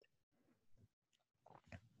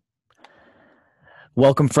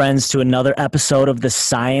Welcome, friends, to another episode of the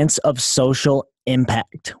Science of Social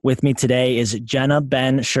Impact. With me today is Jenna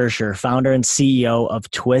Benn Shersher, founder and CEO of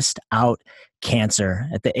Twist Out Cancer.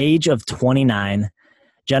 At the age of 29,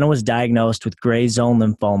 Jenna was diagnosed with gray zone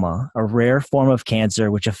lymphoma, a rare form of cancer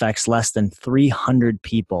which affects less than 300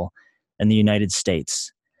 people in the United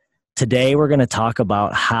States. Today, we're going to talk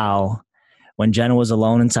about how, when Jenna was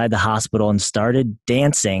alone inside the hospital and started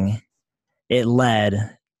dancing, it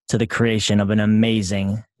led to the creation of an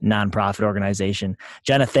amazing nonprofit organization.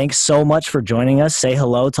 Jenna, thanks so much for joining us. Say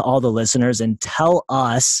hello to all the listeners and tell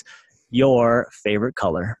us your favorite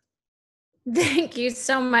color. Thank you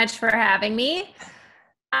so much for having me.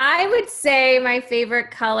 I would say my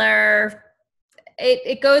favorite color,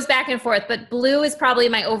 it goes back and forth, but blue is probably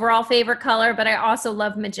my overall favorite color, but I also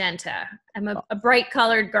love magenta. I'm a bright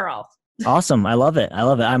colored girl. Awesome. I love it.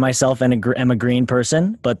 I myself am a green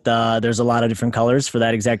person, but there's a lot of different colors for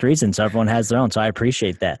that exact reason. So everyone has their own. So I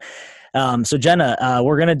appreciate that. So Jenna,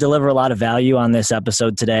 we're going to deliver a lot of value on this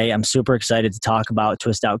episode today. I'm super excited to talk about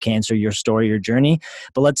Twist Out Cancer, your story, your journey.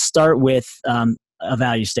 But let's start with a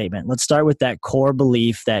value statement. Let's start with that core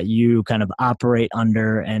belief that you kind of operate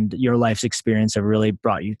under and your life's experience have really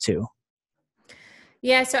brought you to.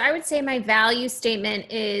 Yeah, so I would say my value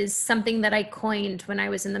statement is something that I coined when I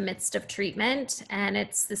was in the midst of treatment. And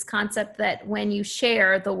it's this concept that when you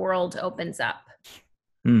share, the world opens up.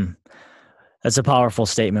 That's a powerful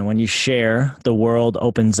statement. When you share, the world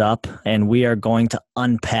opens up. And we are going to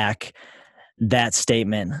unpack that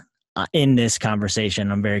statement in this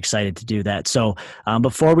conversation. I'm very excited to do that. So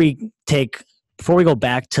before we go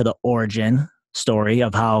back to the origin story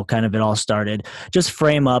of how kind of it all started, just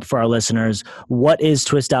frame up for our listeners, what is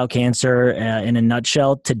Twist Out Cancer in a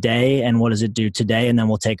nutshell today, and what does it do today? And then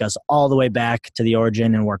we'll take us all the way back to the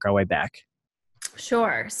origin and work our way back.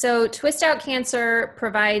 Sure. So Twist Out Cancer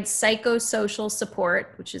provides psychosocial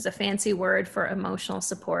support, which is a fancy word for emotional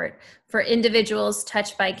support, for individuals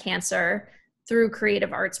touched by cancer through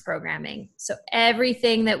creative arts programming. So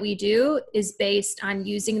everything that we do is based on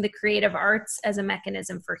using the creative arts as a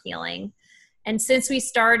mechanism for healing. And since we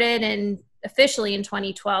started officially in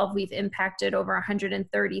 2012, we've impacted over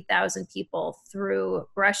 130,000 people through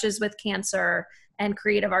brushes with cancer and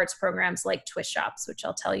creative arts programs like Twist Shops, which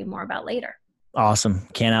I'll tell you more about later. Awesome.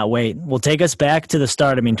 Cannot wait. Well, take us back to the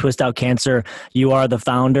start. I mean, Twist Out Cancer, you are the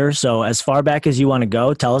founder. So as far back as you want to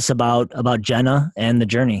go, tell us about Jenna and the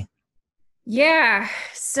journey. Yeah.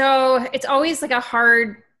 So it's always like a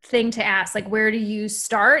hard thing to ask, like, where do you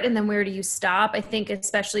start and then where do you stop? I think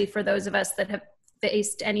especially for those of us that have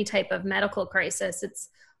faced any type of medical crisis, it's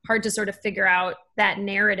hard to sort of figure out that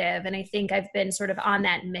narrative. And I think I've been sort of on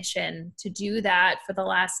that mission to do that for the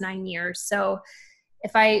last 9 years. So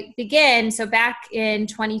if I begin, so back in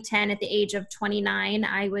 2010, at the age of 29,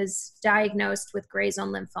 I was diagnosed with gray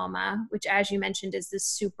zone lymphoma, which, as you mentioned, is this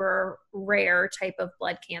super rare type of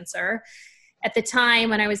blood cancer. At the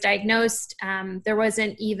time when I was diagnosed, there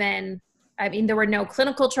were no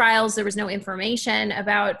clinical trials. There was no information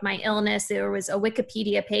about my illness. There was a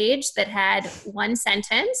Wikipedia page that had one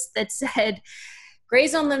sentence that said, gray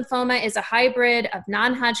zone lymphoma is a hybrid of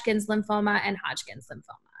non-Hodgkin's lymphoma and Hodgkin's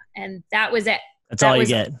lymphoma. And that was it. That's all you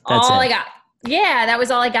get. That's all I got. Yeah, that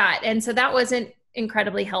was all I got. And so that wasn't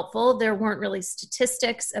incredibly helpful. There weren't really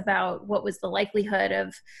statistics about what was the likelihood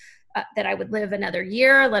of that I would live another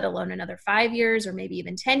year, let alone another 5 years or maybe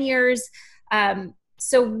even 10 years.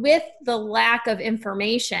 So with the lack of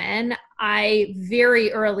information, I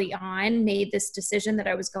very early on made this decision that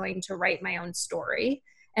I was going to write my own story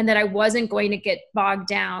and that I wasn't going to get bogged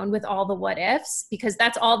down with all the what ifs, because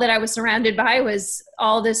that's all that I was surrounded by was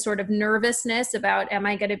all this sort of nervousness about, am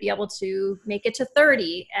I going to be able to make it to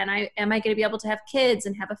 30? And am I going to be able to have kids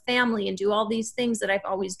and have a family and do all these things that I've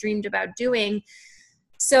always dreamed about doing?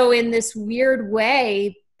 So in this weird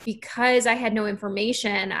way, because I had no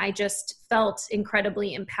information, I just felt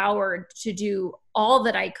incredibly empowered to do all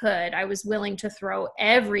that I could. I was willing to throw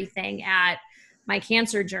everything at my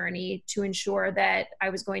cancer journey to ensure that I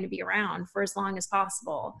was going to be around for as long as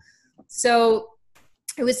possible. So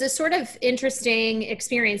it was this sort of interesting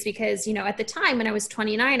experience because, at the time when I was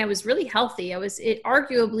 29, I was really healthy. I was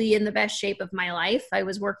arguably in the best shape of my life. I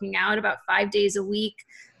was working out about 5 days a week.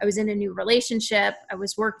 I was in a new relationship. I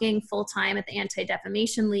was working full-time at the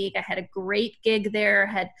Anti-Defamation League. I had a great gig there,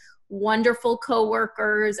 had wonderful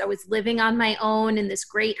coworkers. I was living on my own in this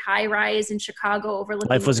great high rise in Chicago overlooking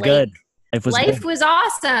Life was the lake. good. Life was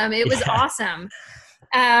awesome. It was awesome.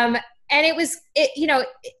 And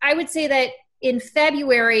I would say that in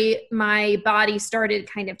February, my body started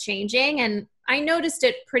kind of changing, and I noticed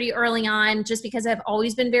it pretty early on just because I've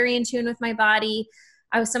always been very in tune with my body.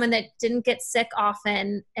 I was someone that didn't get sick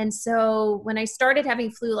often. And so when I started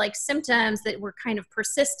having flu-like symptoms that were kind of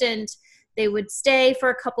persistent, they would stay for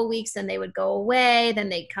a couple weeks and they would go away. Then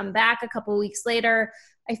they'd come back a couple weeks later.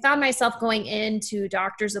 I found myself going into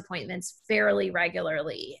doctor's appointments fairly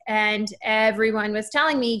regularly. And everyone was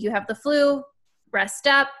telling me, you have the flu, rest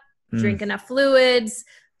up, drink enough fluids,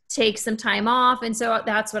 take some time off. And so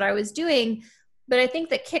that's what I was doing. But I think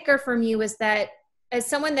the kicker for me was that as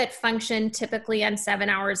someone that functioned typically on 7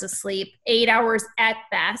 hours of sleep, 8 hours at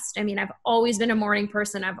best, I mean, I've always been a morning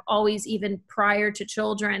person. I've always, even prior to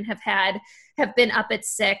children, have been up at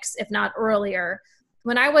 6, if not earlier.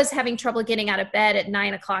 When I was having trouble getting out of bed at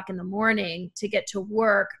 9 o'clock in the morning to get to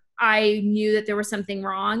work, I knew that there was something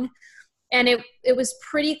wrong. And it was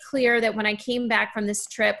pretty clear that when I came back from this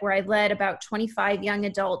trip where I led about 25 young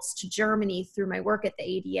adults to Germany through my work at the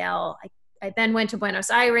ADL, I then went to Buenos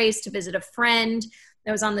Aires to visit a friend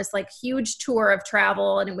that was on this like huge tour of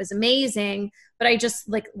travel, and it was amazing, but I just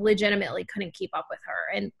like legitimately couldn't keep up with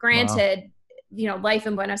her. And granted, you know, life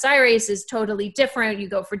in Buenos Aires is totally different. You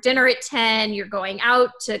go for dinner at 10, you're going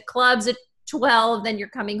out to clubs at 12, then you're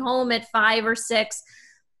coming home at 5 or 6.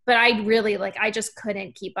 But I just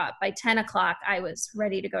couldn't keep up. By 10 o'clock, I was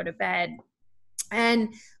ready to go to bed.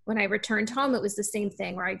 And when I returned home, it was the same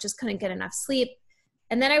thing where I just couldn't get enough sleep.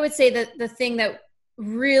 And then I would say that the thing that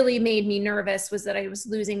really made me nervous was that I was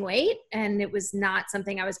losing weight, and it was not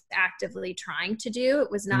something I was actively trying to do.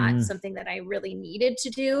 It was not something that I really needed to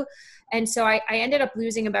do. And so I ended up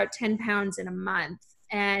losing about 10 pounds in a month.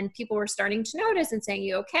 And people were starting to notice and saying,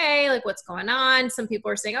 you okay? Like, what's going on? Some people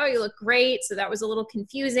were saying, oh, you look great. So that was a little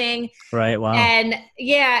confusing. Right. Wow. And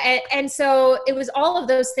yeah. And so it was all of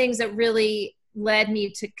those things that really led me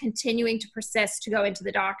to continuing to persist, to go into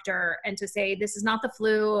the doctor and to say, this is not the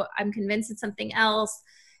flu. I'm convinced it's something else.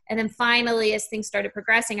 And then finally, as things started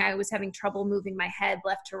progressing, I was having trouble moving my head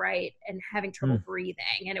left to right and having trouble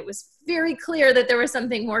breathing. And it was very clear that there was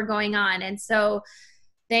something more going on. And so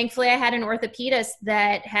thankfully, I had an orthopedist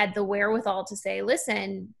that had the wherewithal to say,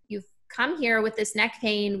 listen, you've come here with this neck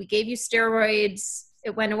pain. We gave you steroids.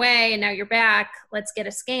 It went away and now you're back. Let's get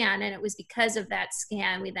a scan. And it was because of that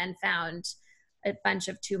scan, we then found a bunch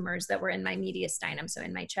of tumors that were in my mediastinum, so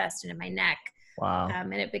in my chest and in my neck. Wow.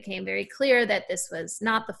 And it became very clear that this was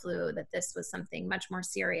not the flu, that this was something much more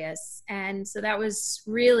serious. And so that was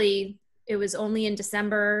really, it was only in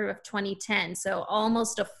December of 2010, so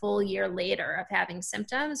almost a full year later of having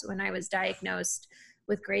symptoms, when I was diagnosed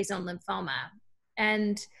with gray zone lymphoma.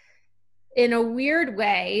 And in a weird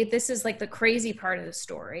way, this is like the crazy part of the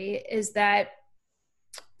story, is that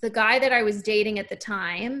the guy that I was dating at the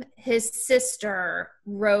time, his sister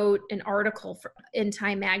wrote an article in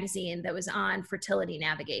Time magazine that was on fertility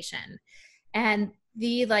navigation. And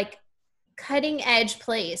the like cutting edge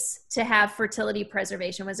place to have fertility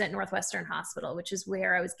preservation was at Northwestern Hospital, which is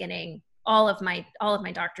where I was getting all of my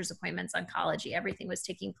doctor's appointments, oncology, everything was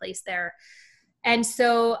taking place there. And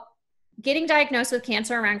so getting diagnosed with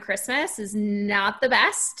cancer around Christmas is not the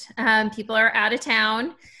best. People are out of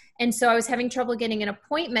town. And so I was having trouble getting an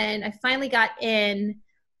appointment. I finally got in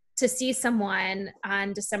to see someone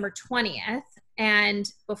on December 20th. And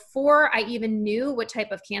before I even knew what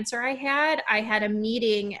type of cancer I had a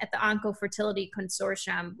meeting at the Oncofertility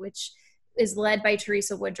Consortium, which is led by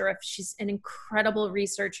Teresa Woodruff. She's an incredible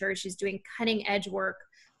researcher. She's doing cutting edge work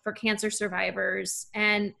for cancer survivors.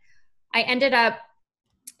 And I ended up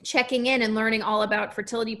checking in and learning all about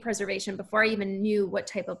fertility preservation before I even knew what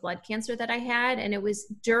type of blood cancer that I had. And it was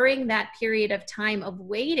during that period of time of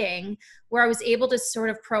waiting where I was able to sort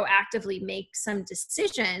of proactively make some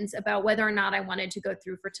decisions about whether or not I wanted to go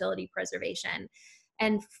through fertility preservation.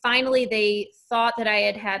 And finally, they thought that I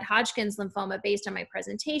had had Hodgkin's lymphoma based on my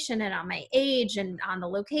presentation and on my age and on the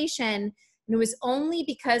location. And it was only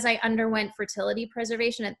because I underwent fertility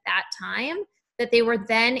preservation at that time that they were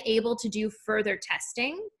then able to do further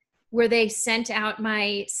testing, where they sent out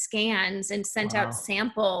my scans and sent out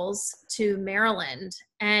samples to Maryland.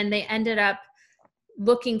 And they ended up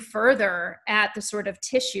looking further at the sort of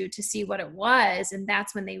tissue to see what it was. And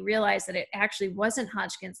that's when they realized that it actually wasn't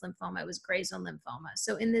Hodgkin's lymphoma, it was gray zone lymphoma.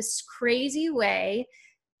 So in this crazy way,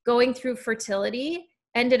 going through fertility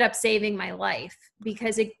ended up saving my life,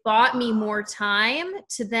 because it bought me more time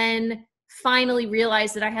to then finally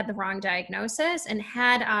realize that I had the wrong diagnosis. And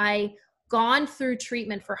had I gone through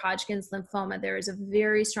treatment for Hodgkin's lymphoma, there is a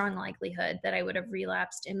very strong likelihood that I would have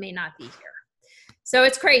relapsed and may not be here. So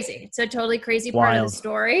it's crazy. It's a totally crazy part of the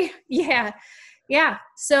story. Yeah.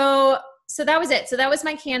 So that was it. So that was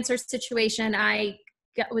my cancer situation. I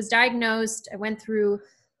was diagnosed. I went through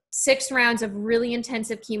 6 rounds of really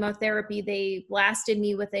intensive chemotherapy. They blasted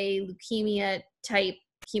me with a leukemia type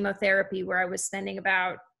chemotherapy where I was spending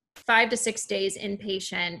about 5 to 6 days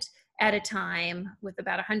inpatient at a time with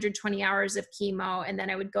about 120 hours of chemo. And then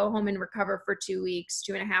I would go home and recover for 2 weeks,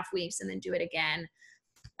 2.5 weeks, and then do it again.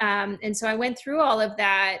 And so I went through all of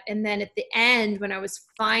that. And then at the end, when I was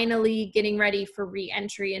finally getting ready for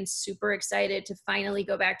re-entry and super excited to finally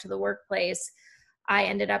go back to the workplace, I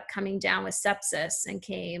ended up coming down with sepsis and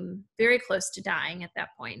came very close to dying at that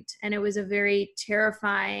point. And it was a very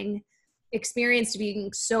terrifying experience to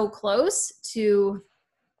being so close to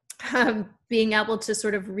being able to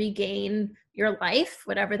sort of regain your life,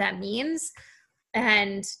 whatever that means.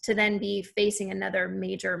 And to then be facing another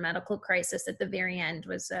major medical crisis at the very end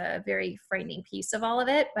was a very frightening piece of all of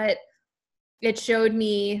it. But it showed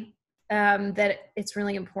me that it's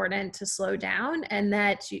really important to slow down and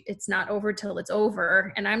that it's not over till it's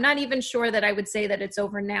over. And I'm not even sure that I would say that it's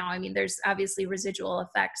over now. I mean, there's obviously residual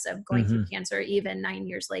effects of going through cancer even 9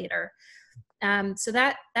 years later. So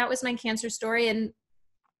that was my cancer story. And,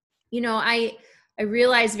 I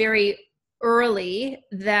realized very early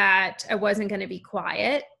that I wasn't going to be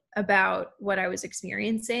quiet about what I was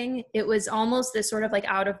experiencing. It was almost this sort of like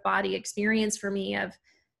out of body experience for me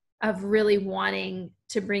of really wanting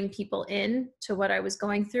to bring people in to what I was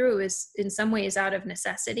going through. It was in some ways out of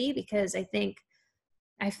necessity, because I think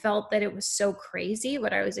I felt that it was so crazy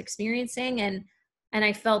what I was experiencing. And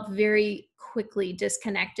I felt very quickly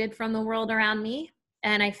disconnected from the world around me.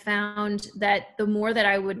 And I found that the more that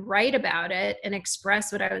I would write about it and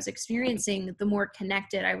express what I was experiencing, the more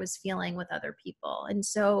connected I was feeling with other people. And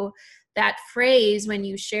so that phrase, when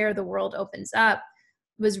you share, the world opens up,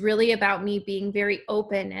 was really about me being very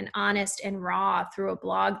open and honest and raw through a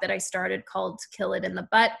blog that I started called Kill It in the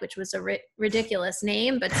Butt, which was a ridiculous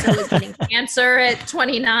name, but so was getting cancer at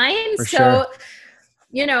 29. For so sure.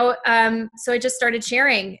 So I just started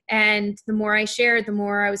sharing, and the more I shared, the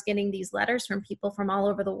more I was getting these letters from people from all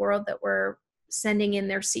over the world that were sending in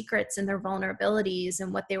their secrets and their vulnerabilities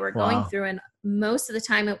and what they were going through. And most of the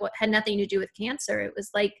time it had nothing to do with cancer. It was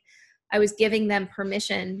like I was giving them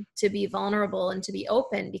permission to be vulnerable and to be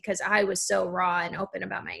open, because I was so raw and open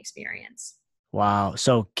about my experience. Wow.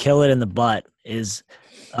 So Kill It in the Butt is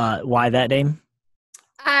why that name?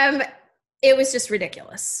 It was just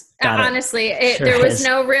ridiculous. Honestly, there was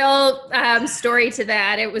no real story to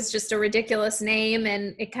that. It was just a ridiculous name,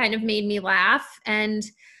 and it kind of made me laugh. And,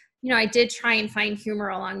 I did try and find humor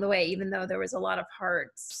along the way, even though there was a lot of hard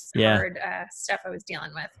stuff I was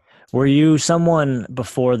dealing with. Were you someone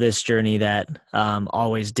before this journey that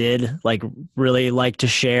always did really like to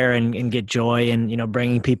share and get joy and,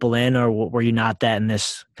 bringing people in, or were you not that, and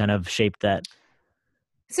this kind of shaped that?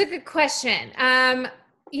 It's a good question.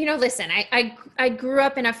 Listen, I grew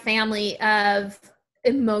up in a family of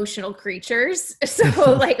emotional creatures.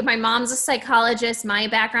 So like my mom's a psychologist. My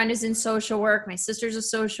background is in social work. My sister's a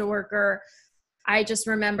social worker. I just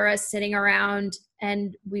remember us sitting around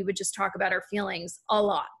and we would just talk about our feelings a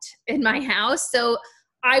lot in my house. So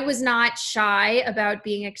I was not shy about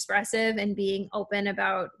being expressive and being open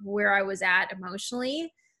about where I was at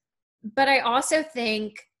emotionally. But I also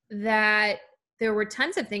think that there were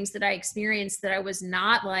tons of things that I experienced that I was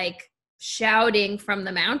not like shouting from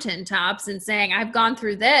the mountaintops and saying, I've gone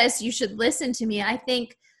through this, you should listen to me. I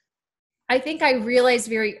think I realized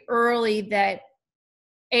very early that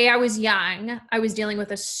I was young, I was dealing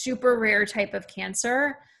with a super rare type of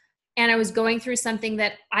cancer, and I was going through something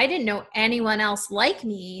that I didn't know anyone else like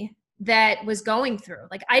me that was going through.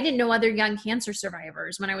 Like I didn't know other young cancer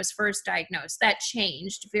survivors when I was first diagnosed. That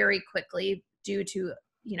changed very quickly due to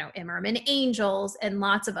Immerman Angels and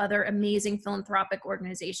lots of other amazing philanthropic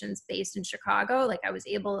organizations based in Chicago. Like I was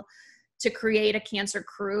able to create a cancer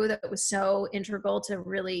crew that was so integral to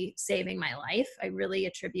really saving my life. I really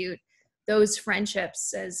attribute those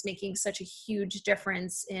friendships as making such a huge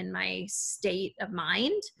difference in my state of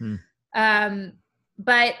mind.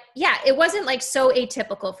 But yeah, it wasn't like so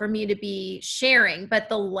atypical for me to be sharing, but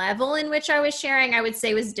the level in which I was sharing, I would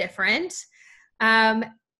say, was different. And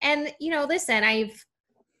listen,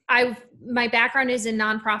 my background is in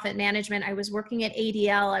nonprofit management. I was working at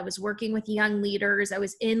ADL. I was working with young leaders. I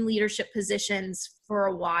was in leadership positions for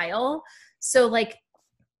a while. So like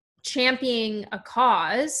championing a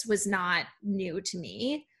cause was not new to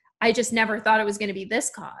me. I just never thought it was going to be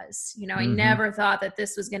this cause. I never thought that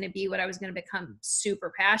this was going to be what I was going to become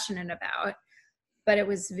super passionate about. But it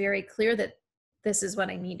was very clear that this is what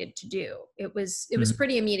I needed to do. It was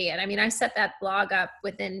pretty immediate. I mean, I set that blog up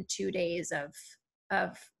within 2 days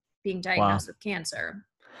of being diagnosed with cancer.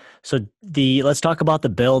 So let's talk about the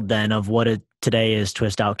build then of what it today is,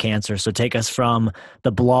 Twist Out Cancer. So take us from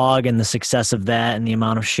the blog and the success of that and the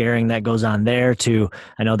amount of sharing that goes on there to,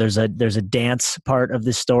 I know there's a dance part of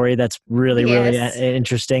this story that's really, really Yes.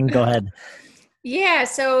 interesting. Go ahead. Yeah.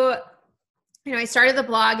 So, I started the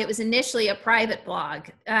blog. It was initially a private blog,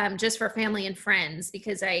 just for family and friends,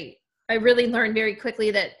 because I really learned very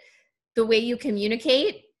quickly that the way you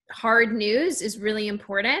communicate hard news is really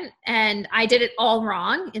important. And I did it all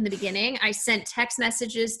wrong in the beginning. I sent text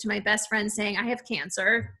messages to my best friend saying, I have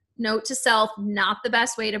cancer. Note to self, not the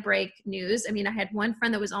best way to break news. I mean, I had one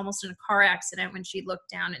friend that was almost in a car accident when she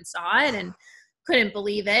looked down and saw it and couldn't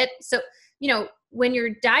believe it. So, when you're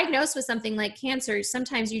diagnosed with something like cancer,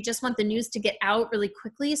 sometimes you just want the news to get out really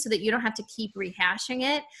quickly so that you don't have to keep rehashing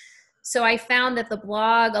it. So I found that the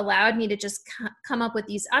blog allowed me to just come up with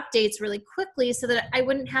these updates really quickly so that I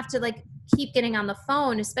wouldn't have to keep getting on the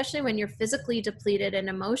phone, especially when you're physically depleted and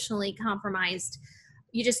emotionally compromised.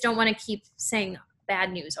 You just don't want to keep saying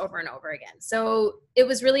bad news over and over again. So it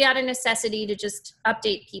was really out of necessity to just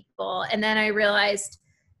update people. And then I realized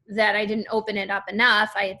that I didn't open it up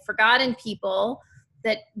enough. I had forgotten people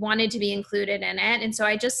that wanted to be included in it. And so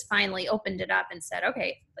I just finally opened it up and said,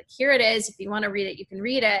 okay, here it is. If you want to read it, you can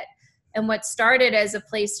read it. And what started as a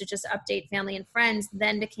place to just update family and friends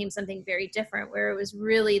then became something very different, where it was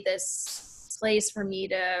really this place for me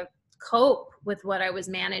to cope with what I was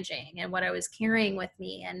managing and what I was carrying with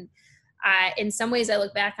me. And in some ways I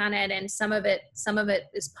look back on it, and some of it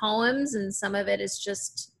is poems and some of it is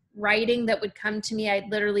just writing that would come to me. I'd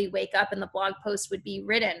literally wake up and the blog post would be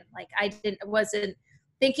written. I wasn't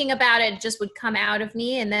thinking about it, just would come out of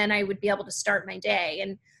me, and then I would be able to start my day.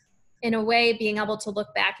 And in a way, being able to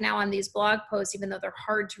look back now on these blog posts, even though they're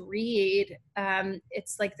hard to read,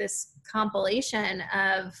 it's like this compilation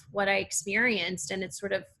of what I experienced, and it's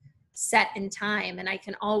sort of set in time, and I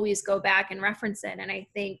can always go back and reference it. And I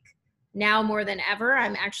think now more than ever,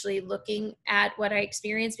 I'm actually looking at what I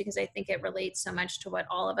experienced because I think it relates so much to what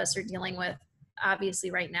all of us are dealing with.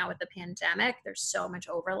 Obviously, right now with the pandemic, there's so much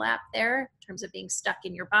overlap there in terms of being stuck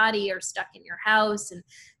in your body or stuck in your house and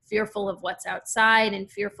fearful of what's outside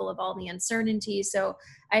and fearful of all the uncertainty. So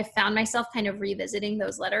I found myself kind of revisiting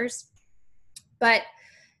those letters. But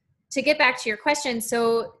to get back to your question,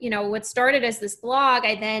 so, what started as this blog,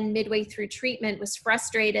 I then midway through treatment was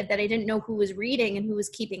frustrated that I didn't know who was reading and who was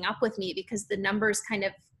keeping up with me, because the numbers kind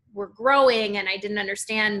of were growing and I didn't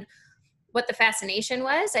understand what the fascination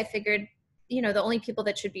was. I figured, the only people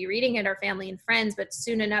that should be reading it are family and friends, but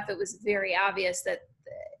soon enough, it was very obvious that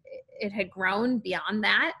it had grown beyond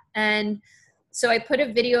that. And so I put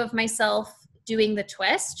a video of myself doing the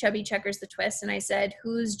twist, Chubby Checkers the twist, and I said,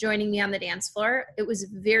 who's joining me on the dance floor? It was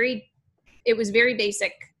very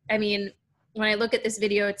basic. I mean, when I look at this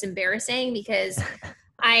video, it's embarrassing because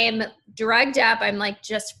I am drugged up. I'm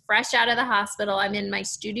just fresh out of the hospital. I'm in my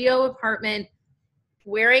studio apartment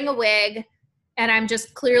wearing a wig, and I'm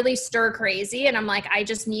just clearly stir crazy. And I'm I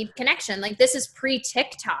just need connection. This is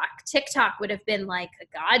pre-TikTok. TikTok would have been a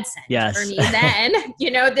godsend for me then.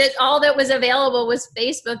 That all that was available was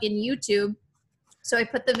Facebook and YouTube. So I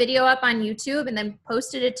put the video up on YouTube and then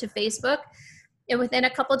posted it to Facebook. And within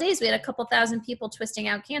a couple of days, we had a couple thousand people twisting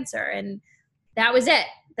out cancer. And that was it.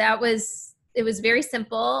 It was very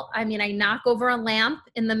simple. I mean, I knock over a lamp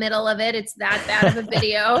in the middle of it. It's that bad of a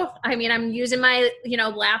video. I mean, I'm using my,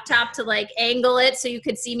 laptop to angle it so you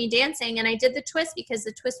could see me dancing. And I did the twist because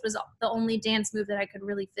the twist was the only dance move that I could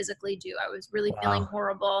really physically do. I was really feeling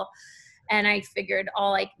horrible. And I figured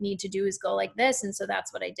all I need to do is go like this. And so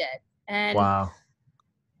that's what I did. And,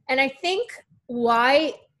 and I think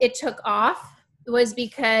why it took off was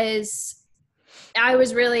because I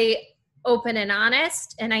was really open and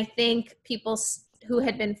honest. And I think people who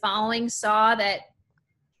had been following saw that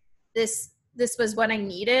this was what I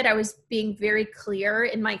needed. I was being very clear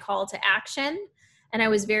in my call to action. And I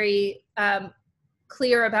was very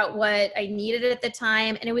clear about what I needed at the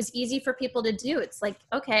time. And it was easy for people to do. It's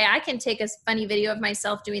okay, I can take a funny video of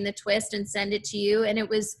myself doing the twist and send it to you. And it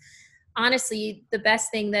was honestly the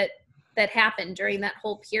best thing that happened during that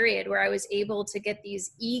whole period, where I was able to get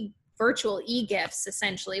these virtual e-gifts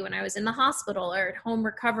essentially when I was in the hospital or at home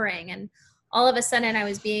recovering. And all of a sudden I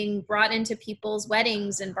was being brought into people's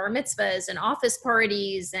weddings and bar mitzvahs and office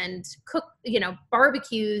parties and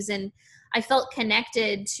barbecues. And I felt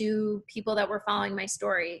connected to people that were following my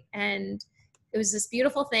story. And it was this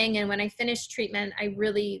beautiful thing. And when I finished treatment, I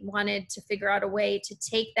really wanted to figure out a way to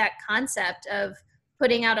take that concept of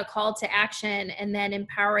putting out a call to action and then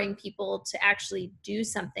empowering people to actually do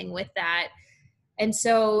something with that. And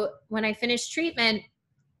so when I finished treatment,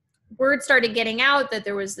 word started getting out that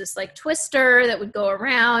there was this like twister that would go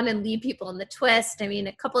around and lead people in the twist. I mean,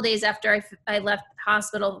 a couple of days after I left the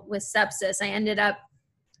hospital with sepsis, I ended up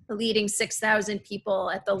leading 6,000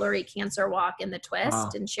 people at the Lurie Cancer Walk in the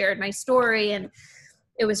twist and shared my story. And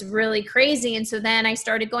it was really crazy. And so then I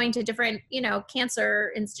started going to different,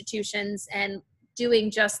 cancer institutions and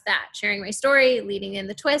doing just that, sharing my story, leading in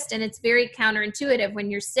the twist. And it's very counterintuitive.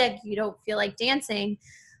 When you're sick, you don't feel like dancing,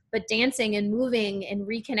 but dancing and moving and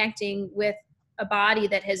reconnecting with a body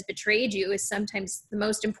that has betrayed you is sometimes the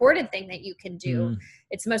most important thing that you can do.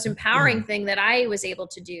 It's the most empowering thing that I was able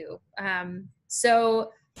to do.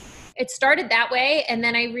 So it started that way. And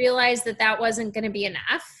then I realized that wasn't going to be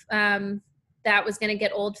enough. That was going to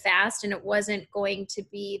get old fast, and it wasn't going to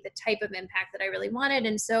be the type of impact that I really wanted.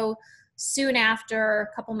 And so soon after,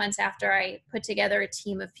 a couple months after, I put together a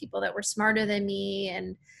team of people that were smarter than me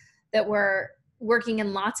and that were working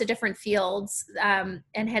in lots of different fields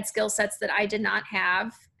and had skill sets that I did not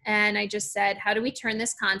have. And I just said, how do we turn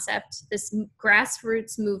this concept, this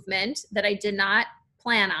grassroots movement that I did not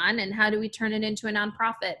plan on, and how do we turn it into a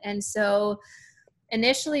nonprofit? And so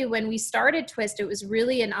initially, when we started Twist, it was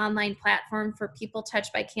really an online platform for people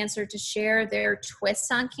touched by cancer to share their twists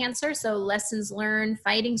on cancer. So lessons learned,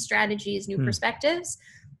 fighting strategies, new perspectives,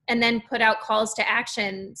 and then put out calls to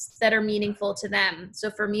actions that are meaningful to them. So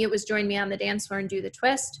for me, it was join me on the dance floor and do the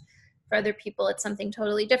twist. For other people, it's something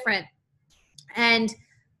totally different. And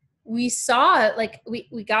we saw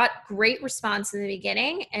we got great response in the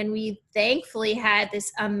beginning, and we thankfully had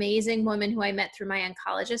this amazing woman who I met through my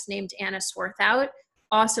oncologist named Anna Swarthout,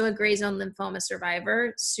 also a gray zone lymphoma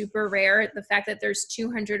survivor, super rare. The fact that there's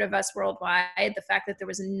 200 of us worldwide, the fact that there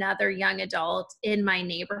was another young adult in my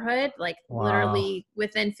neighborhood, literally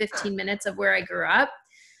within 15 minutes of where I grew up,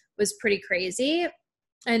 was pretty crazy.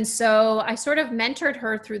 And so I sort of mentored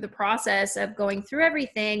her through the process of going through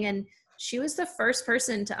everything. And she was the first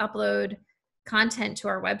person to upload content to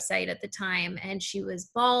our website at the time. And she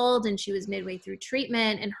was bald and she was midway through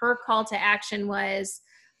treatment. And her call to action was,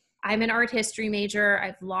 I'm an art history major.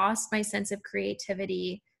 I've lost my sense of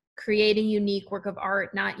creativity, creating unique work of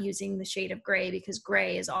art, not using the shade of gray because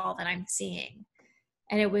gray is all that I'm seeing.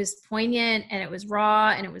 And it was poignant and it was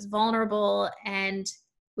raw and it was vulnerable. And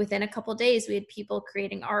within a couple of days, we had people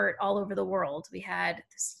creating art all over the world. We had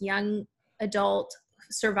this young adult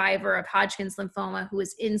survivor of Hodgkin's lymphoma who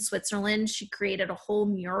was in Switzerland. She created a whole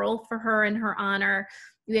mural for her in her honor.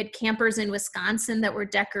 We had campers in Wisconsin that were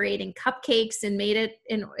decorating cupcakes and made it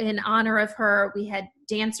in honor of her. We had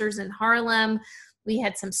dancers in Harlem. We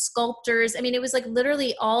had some sculptors. I mean, it was like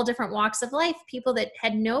literally all different walks of life, people that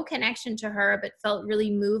had no connection to her, but felt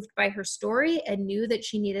really moved by her story and knew that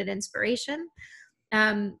she needed inspiration.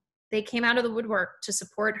 They came out of the woodwork to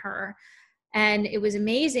support her. And it was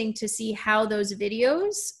amazing to see how those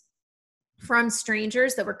videos from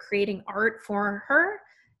strangers that were creating art for her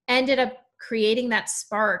ended up creating that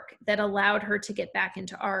spark that allowed her to get back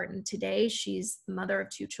into art. And today she's the mother of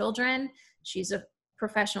 2 children. She's a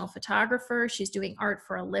professional photographer. She's doing art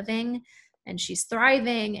for a living and she's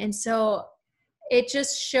thriving. And so it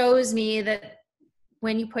just shows me that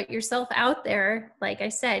when you put yourself out there, like I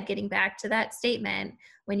said, getting back to that statement,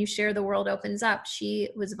 when you share, the world opens up. She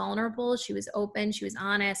was vulnerable. She was open. She was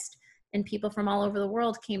honest. And people from all over the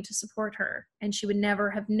world came to support her. And she would never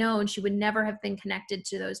have known, she would never have been connected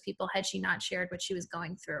to those people had she not shared what she was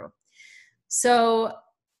going through. So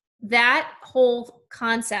that whole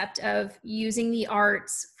concept of using the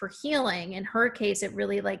arts for healing, in her case, it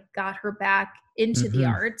really got her back into the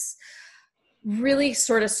arts, really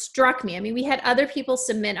sort of struck me. I mean, we had other people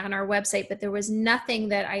submit on our website, but there was nothing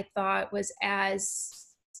that I thought was as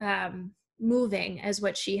moving as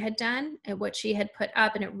what she had done and what she had put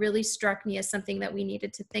up. And it really struck me as something that we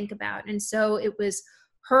needed to think about. And so it was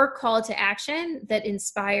her call to action that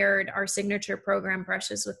inspired our signature program,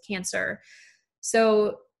 Brushes with Cancer.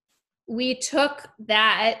 So we took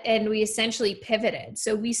that and we essentially pivoted.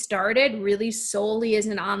 So we started really solely as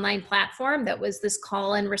an online platform that was this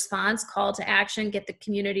call and response, call to action, get the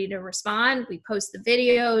community to respond. We post the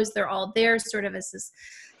videos. They're all there sort of as this,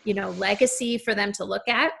 legacy for them to look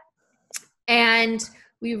at. And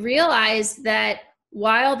we realized that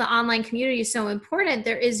while the online community is so important,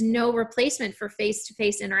 there is no replacement for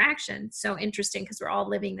face-to-face interaction. So interesting because we're all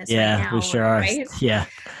living this right now. Yeah, we sure are. Right? Yeah.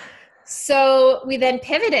 So we then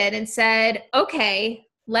pivoted and said, okay,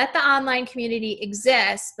 let the online community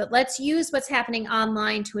exist, but let's use what's happening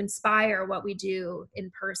online to inspire what we do in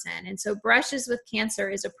person. And so Brushes with Cancer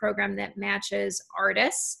is a program that matches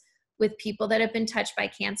artists with people that have been touched by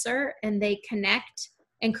cancer, and they connect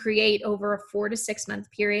and create over a 4 to 6 month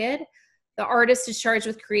period. the artist is charged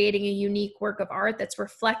with creating a unique work of art that's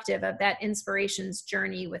reflective of that inspiration's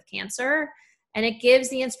journey with cancer. And it gives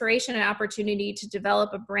the inspiration an opportunity to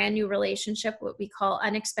develop a brand new relationship, what we call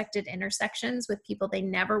unexpected intersections, with people they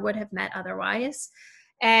never would have met otherwise.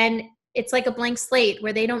 And it's like a blank slate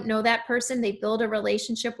where they don't know that person. They build a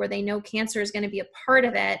relationship where they know cancer is going to be a part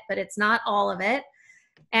of it, but it's not all of it.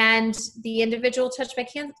 And the individual touched by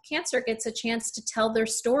cancer gets a chance to tell their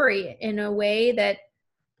story in a way that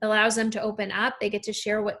allows them to open up. They get to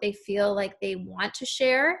share what they feel like they want to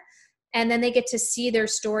share. And then they get to see their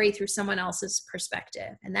story through someone else's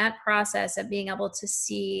perspective. And that process of being able to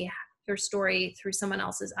see your story through someone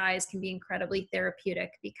else's eyes can be incredibly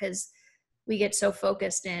therapeutic, because we get so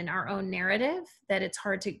focused in our own narrative that it's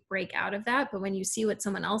hard to break out of that. But when you see what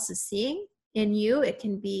someone else is seeing in you, it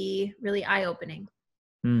can be really eye-opening.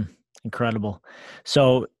 Incredible.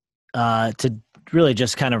 So to really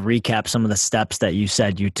just kind of recap some of the steps that you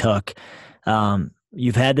said you took,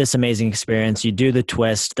 you've had this amazing experience. You do the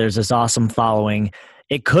twist. There's this awesome following.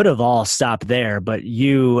 It could have all stopped there, but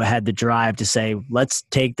you had the drive to say, let's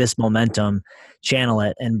take this momentum, channel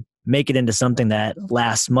it, and make it into something that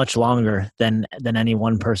lasts much longer than any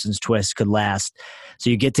one person's twist could last. So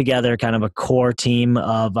you get together kind of a core team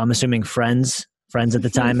of, I'm assuming, friends at the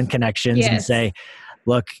time and connections, Yes. and say,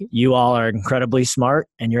 look, you all are incredibly smart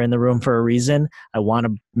and you're in the room for a reason. I want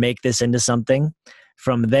to make this into something.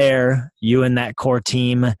 From there, you and that core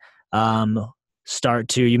team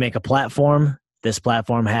you make a platform. This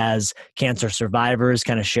platform has cancer survivors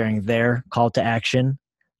kind of sharing their call to action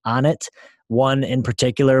on it. One in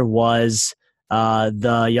particular was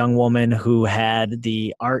the young woman who had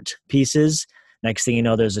the art pieces. Next thing you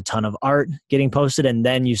know, there's a ton of art getting posted. And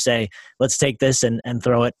then you say, let's take this and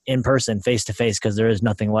throw it in person, face to face, because there is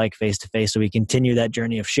nothing like face to face. So we continue that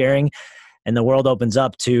journey of sharing. And the world opens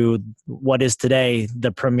up to what is today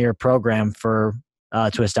the premier program for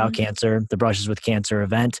Twist Out Cancer, the Brushes with Cancer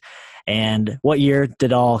event. And what year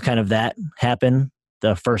did all kind of that happen?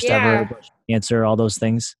 The first ever Brush with Cancer, all those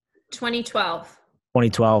things? 2012.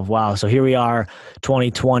 2012. Wow. So here we are,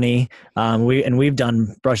 2020. We've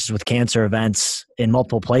done Brushes with Cancer events in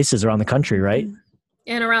multiple places around the country, right?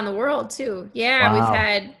 And around the world too. Yeah. Wow. We've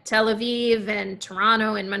had Tel Aviv and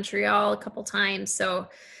Toronto and Montreal a couple times. So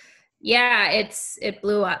yeah, it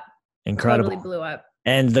blew up. Incredible. Totally blew up.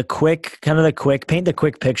 And paint the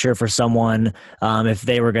quick picture for someone if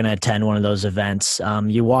they were going to attend one of those events.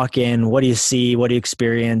 You walk in, what do you see? What do you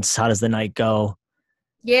experience? How does the night go?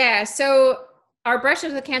 Yeah. So our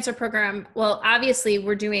Brushes with Cancer program, well, obviously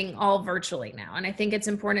we're doing all virtually now. And I think it's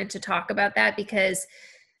important to talk about that, because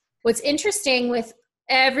what's interesting with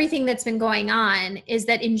everything that's been going on is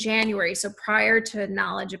that in January, so prior to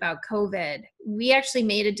knowledge about COVID, we actually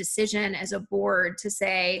made a decision as a board to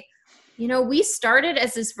say, we started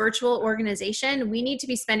as this virtual organization. We need to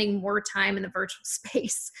be spending more time in the virtual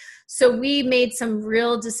space. So we made some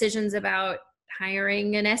real decisions about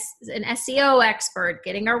hiring an SEO expert,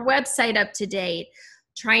 getting our website up to date,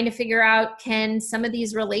 trying to figure out, can some of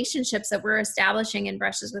these relationships that we're establishing in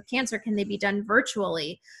Brushes with Cancer, can they be done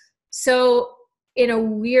virtually? So in a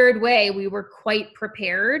weird way, we were quite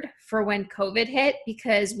prepared for when COVID hit,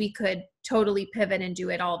 because we could totally pivot and do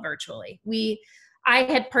it all virtually. I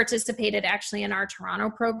had participated actually in our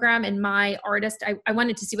Toronto program, and my artist, I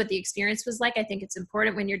wanted to see what the experience was like. I think it's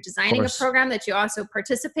important when you're designing a program that you also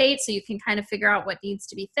participate, so you can kind of figure out what needs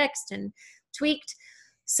to be fixed and tweaked.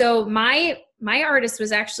 So my artist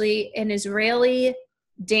was actually an Israeli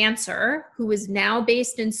dancer who was now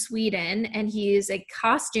based in Sweden, and he is a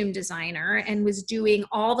costume designer and was doing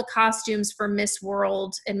all the costumes for Miss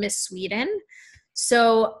World and Miss Sweden.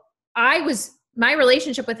 So my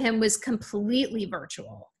relationship with him was completely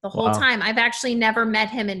virtual the whole time. I've actually never met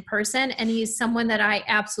him in person, and he's someone that I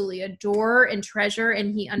absolutely adore and treasure.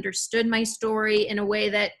 And he understood my story in a way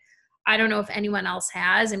that I don't know if anyone else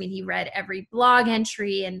has. I mean, he read every blog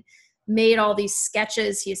entry and made all these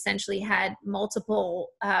sketches. He essentially had multiple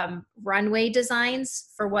runway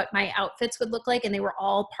designs for what my outfits would look like, and they were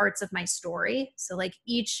all parts of my story. So like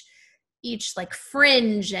each like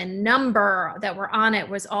fringe and number that were on it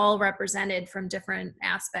was all represented from different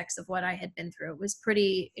aspects of what I had been through. It was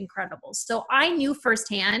pretty incredible. So I knew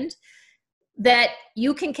firsthand that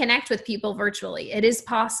you can connect with people virtually. It is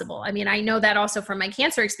possible. I mean, I know that also from my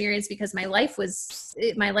cancer experience, because my life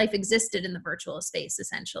existed in the virtual space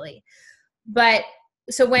essentially. But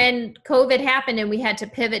so when COVID happened and we had to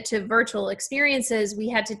pivot to virtual experiences, we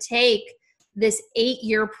had to take this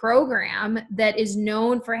 8-year program that is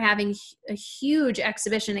known for having a huge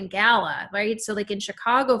exhibition and gala, right? So like in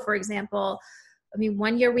Chicago, for example, I mean,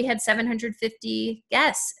 one year we had 750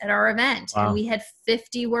 guests at our event, Wow. and we had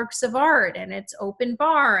 50 works of art, and it's open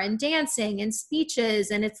bar and dancing and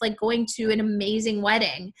speeches. And it's like going to an amazing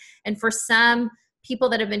wedding. And for some people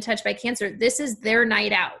that have been touched by cancer, this is their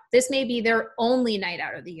night out. This may be their only night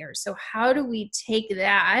out of the year. So how do we take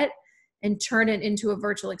that and turn it into a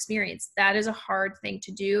virtual experience? That is a hard thing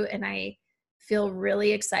to do. And I feel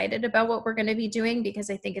really excited about what we're going to be doing,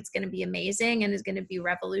 because I think it's going to be amazing and is going to be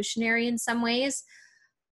revolutionary in some ways.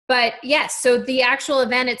 But yes, so the actual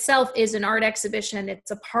event itself is an art exhibition.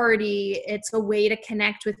 It's a party. It's a way to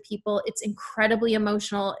connect with people. It's incredibly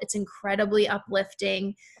emotional. It's incredibly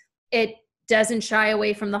uplifting. It doesn't shy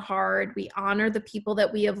away from the hard. We honor the people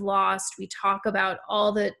that we have lost. We talk about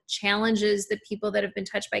all the challenges that people that have been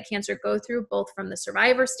touched by cancer go through, both from the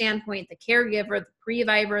survivor standpoint, the caregiver, the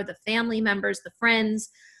pre-vivor, the family members, the friends.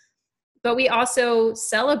 But we also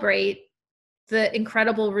celebrate the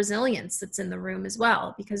incredible resilience that's in the room as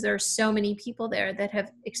well, because there are so many people there that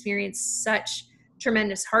have experienced such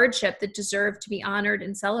tremendous hardship that deserve to be honored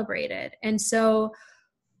and celebrated. And so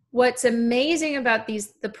what's amazing about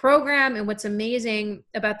the program, and what's amazing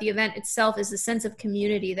about the event itself, is the sense of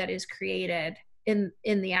community that is created in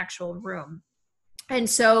the actual room. And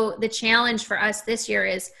so the challenge for us this year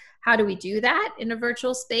is, how do we do that in a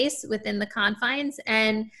virtual space within the confines?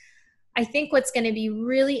 And I think what's going to be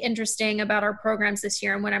really interesting about our programs this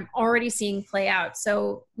year, and what I'm already seeing play out.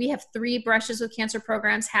 So we have 3 Brushes with Cancer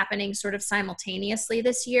programs happening sort of simultaneously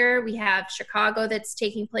this year. We have Chicago that's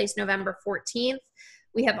taking place November 14th.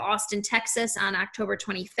 We have Austin, Texas on October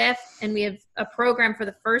 25th. And we have a program for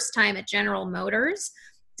the first time at General Motors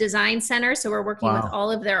Design Center. So we're working with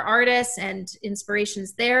all of their artists and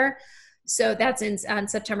inspirations there. So that's on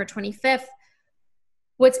September 25th.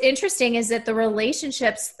 What's interesting is that the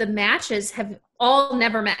relationships, the matches, have all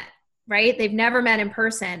never met, right? They've never met in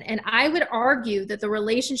person. And I would argue that the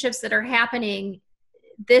relationships that are happening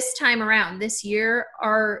this time around, this year,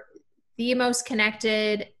 are the most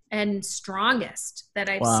connected and strongest that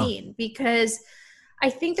I've seen, because I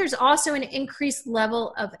think there's also an increased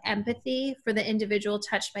level of empathy for the individual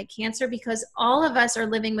touched by cancer, because all of us are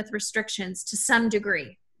living with restrictions to some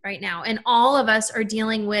degree right now. And all of us are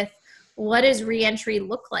dealing with, what does reentry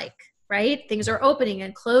look like, right? Things are opening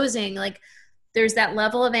and closing. Like, there's that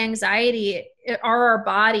level of anxiety. Are our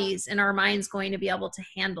bodies and our minds going to be able to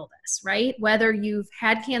handle this, right? Whether you've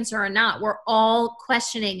had cancer or not, we're all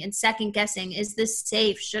questioning and second guessing. Is this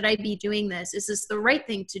safe? Should I be doing this? Is this the right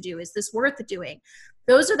thing to do? Is this worth doing?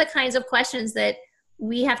 Those are the kinds of questions that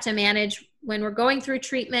we have to manage when we're going through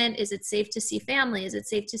treatment. Is it safe to see family? Is it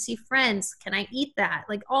safe to see friends? Can I eat that?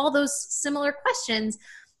 Like, all those similar questions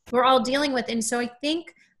we're all dealing with. And so I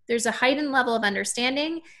think there's a heightened level of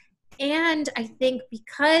understanding. And I think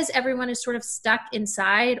because everyone is sort of stuck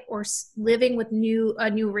inside or living with a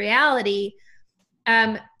new reality,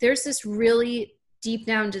 there's this really deep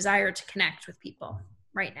down desire to connect with people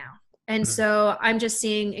right now. And so I'm just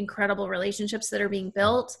seeing incredible relationships that are being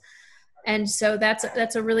built. And so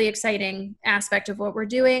that's a really exciting aspect of what we're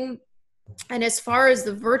doing. And as far as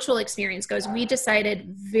the virtual experience goes, we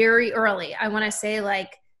decided very early, I want to say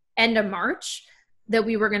like end of March, that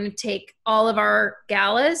we were going to take all of our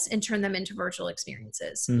galas and turn them into virtual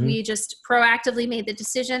experiences. Mm-hmm. We just proactively made the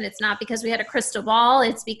decision. It's not because we had a crystal ball.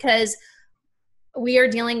 It's because we are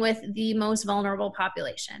dealing with the most vulnerable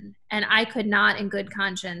population. And I could not in good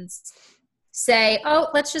conscience say, oh,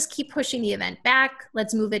 let's just keep pushing the event back.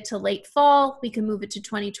 Let's move it to late fall. We can move it to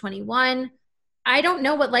 2021. I don't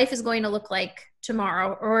know what life is going to look like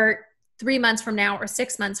tomorrow or 3 months from now or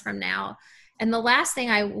 6 months from now. And the last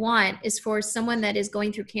thing I want is for someone that is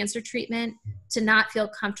going through cancer treatment to not feel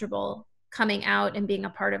comfortable coming out and being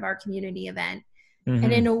a part of our community event. Mm-hmm.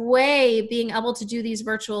 And in a way, being able to do these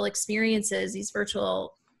virtual experiences, these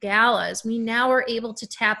virtual galas, we now are able to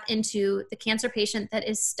tap into the cancer patient that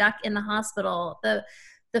is stuck in the hospital, the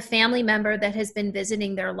family member that has been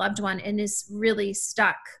visiting their loved one and is really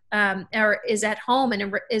stuck, or is at home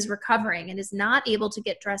and is recovering and is not able to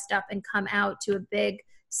get dressed up and come out to a big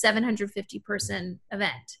 750 person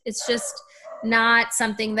event. It's just not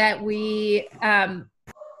something that we,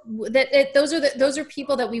 those are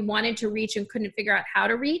people that we wanted to reach and couldn't figure out how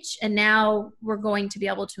to reach. And now we're going to be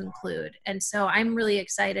able to include. And so I'm really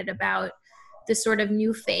excited about this sort of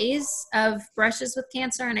new phase of Brushes with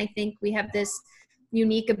Cancer. And I think we have this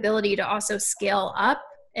unique ability to also scale up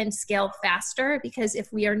and scale faster, because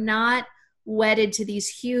if we are not wedded to these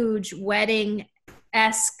huge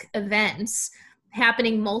wedding-esque events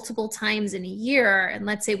happening multiple times in a year, and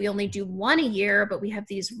let's say we only do one a year, but we have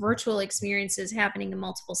these virtual experiences happening in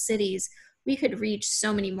multiple cities, we could reach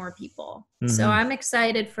so many more people. So Mm-hmm. I'm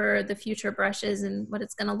excited for the future brushes and what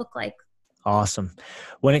it's going to look like. Awesome.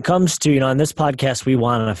 When it comes to, on this podcast, we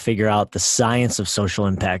want to figure out the science of social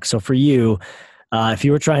impact. So for you, if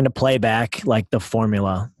you were trying to play back like the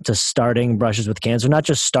formula to starting Brushes with Cancer, not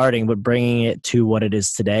just starting, but bringing it to what it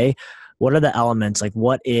is today, what are the elements? Like,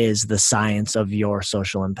 what is the science of your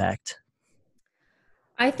social impact?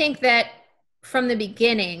 I think that from the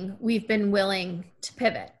beginning, we've been willing to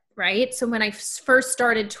pivot, right? So when I first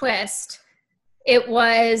started Twist, it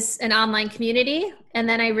was an online community. And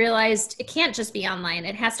then I realized it can't just be online.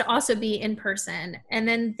 It has to also be in person. And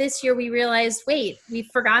then this year we realized, wait, we've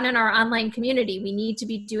forgotten our online community. We need to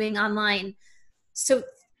be doing online. So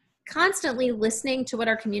constantly listening to what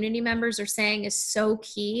our community members are saying is so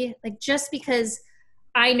key. Like, just because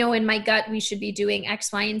I know in my gut we should be doing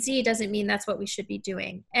X, Y, and Z doesn't mean that's what we should be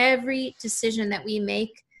doing. Every decision that we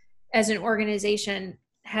make as an organization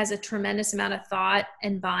has a tremendous amount of thought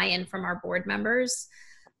and buy-in from our board members.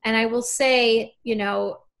 And I will say,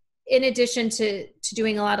 in addition to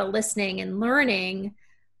doing a lot of listening and learning,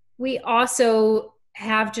 we also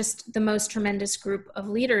have just the most tremendous group of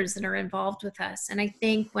leaders that are involved with us. And I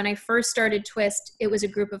think when I first started Twist, it was a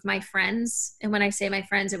group of my friends. And when I say my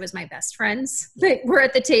friends, it was my best friends that were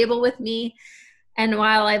at the table with me. And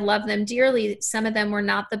while I love them dearly, some of them were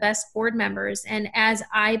not the best board members. And as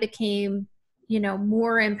I became,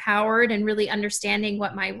 more empowered and really understanding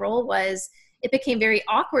what my role was, it became very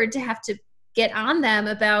awkward to have to get on them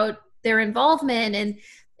about their involvement,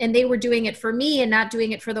 and they were doing it for me and not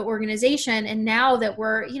doing it for the organization. And now that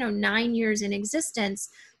we're, 9 years in existence,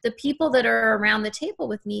 the people that are around the table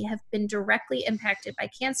with me have been directly impacted by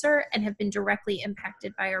cancer and have been directly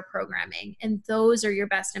impacted by our programming. And those are your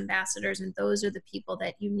best ambassadors. And those are the people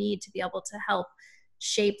that you need to be able to help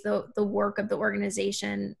shape the work of the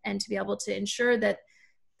organization and to be able to ensure that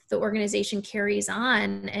the organization carries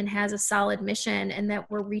on and has a solid mission and that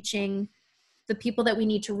we're reaching the people that we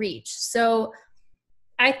need to reach. So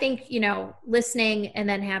I think, listening and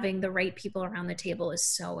then having the right people around the table is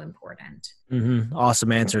so important. Mm-hmm.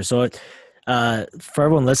 Awesome answer. So, for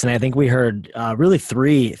everyone listening, I think we heard really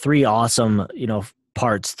three awesome,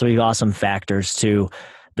 parts, three awesome factors to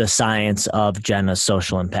the science of Jenna's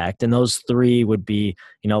social impact. And those three would be,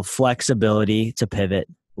 flexibility to pivot,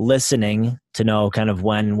 listening to know kind of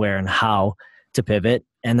when, where, and how to pivot,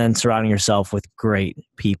 and then surrounding yourself with great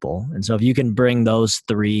people. And so if you can bring those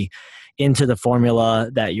three into the formula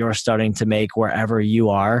that you're starting to make wherever you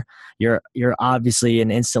are, you're obviously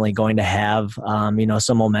and instantly going to have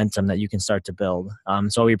some momentum that you can start to build.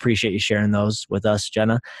 So we appreciate you sharing those with us,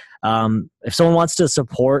 Jenna. If someone wants to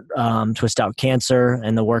support Twist Out Cancer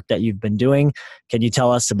and the work that you've been doing, can you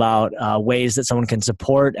tell us about ways that someone can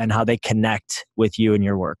support and how they connect with you and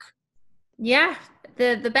your work? Yeah,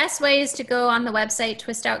 the best way is to go on the website,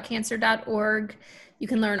 twistoutcancer.org. You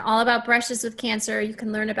can learn all about Brushes with Cancer. You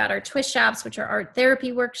can learn about our Twist Shops, which are art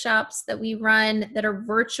therapy workshops that we run that are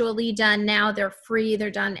virtually done now. They're free. They're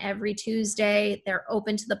done every Tuesday. They're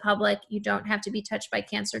open to the public. You don't have to be touched by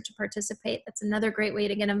cancer to participate. That's another great way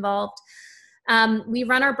to get involved. We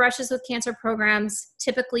run our Brushes with Cancer programs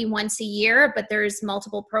typically once a year, but there's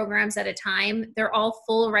multiple programs at a time. They're all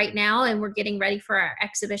full right now, and we're getting ready for our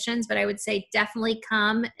exhibitions. But I would say definitely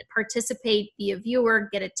come, participate, be a viewer,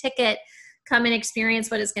 get a ticket, come and experience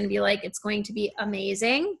what it's going to be like. It's going to be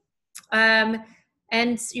amazing.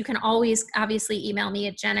 And you can always obviously email me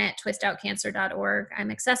at jenna@twistoutcancer.org. I'm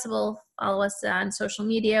accessible. Follow us on social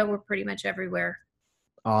media. We're pretty much everywhere.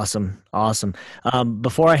 Awesome.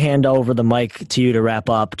 Before I hand over the mic to you to wrap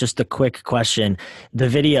up, just a quick question.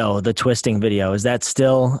 The twisting video, is that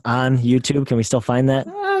still on YouTube? Can we still find that?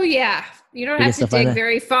 Oh, yeah. You don't have to dig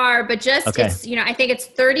very far, but just, okay. It's, I think it's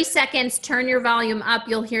 30 seconds. Turn your volume up.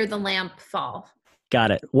 You'll hear the lamp fall.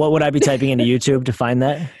 Got it. What would I be typing into YouTube to find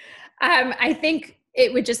that? I think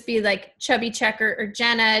it would just be like Chubby Checker or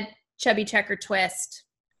Jenna, Chubby Checker Twist.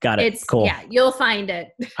 Got it. Cool. Yeah, you'll find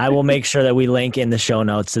it. I will make sure that we link in the show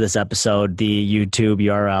notes to this episode, the YouTube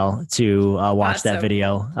URL to watch that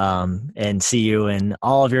video and see you in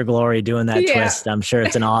all of your glory doing that twist. I'm sure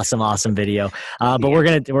it's an awesome video. But we're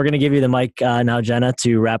gonna give you the mic now, Jenna,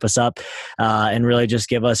 to wrap us up and really just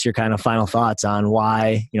give us your kind of final thoughts on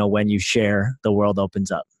why, when you share, the world opens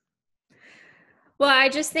up. Well, I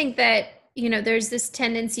just think that there's this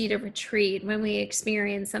tendency to retreat when we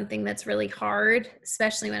experience something that's really hard,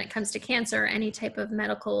 especially when it comes to cancer, any type of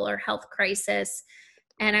medical or health crisis.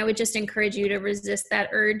 And I would just encourage you to resist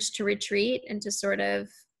that urge to retreat and to sort of,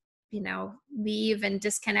 leave and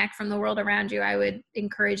disconnect from the world around you. I would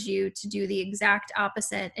encourage you to do the exact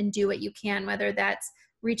opposite and do what you can, whether that's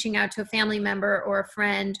reaching out to a family member or a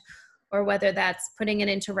friend or whether that's putting it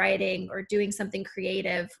into writing or doing something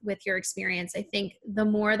creative with your experience. I think the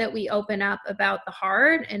more that we open up about the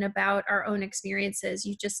hard and about our own experiences,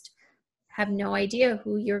 you just have no idea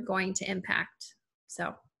who you're going to impact.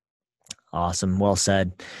 So awesome. Well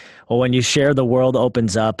said. Well, when you share, the world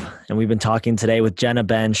opens up. And we've been talking today with Jenna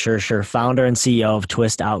Benn Shersher, founder and CEO of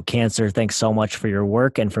Twist Out Cancer. Thanks so much for your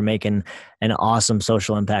work and for making an awesome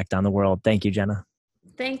social impact on the world. Thank you, Jenna.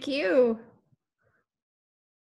 thank you.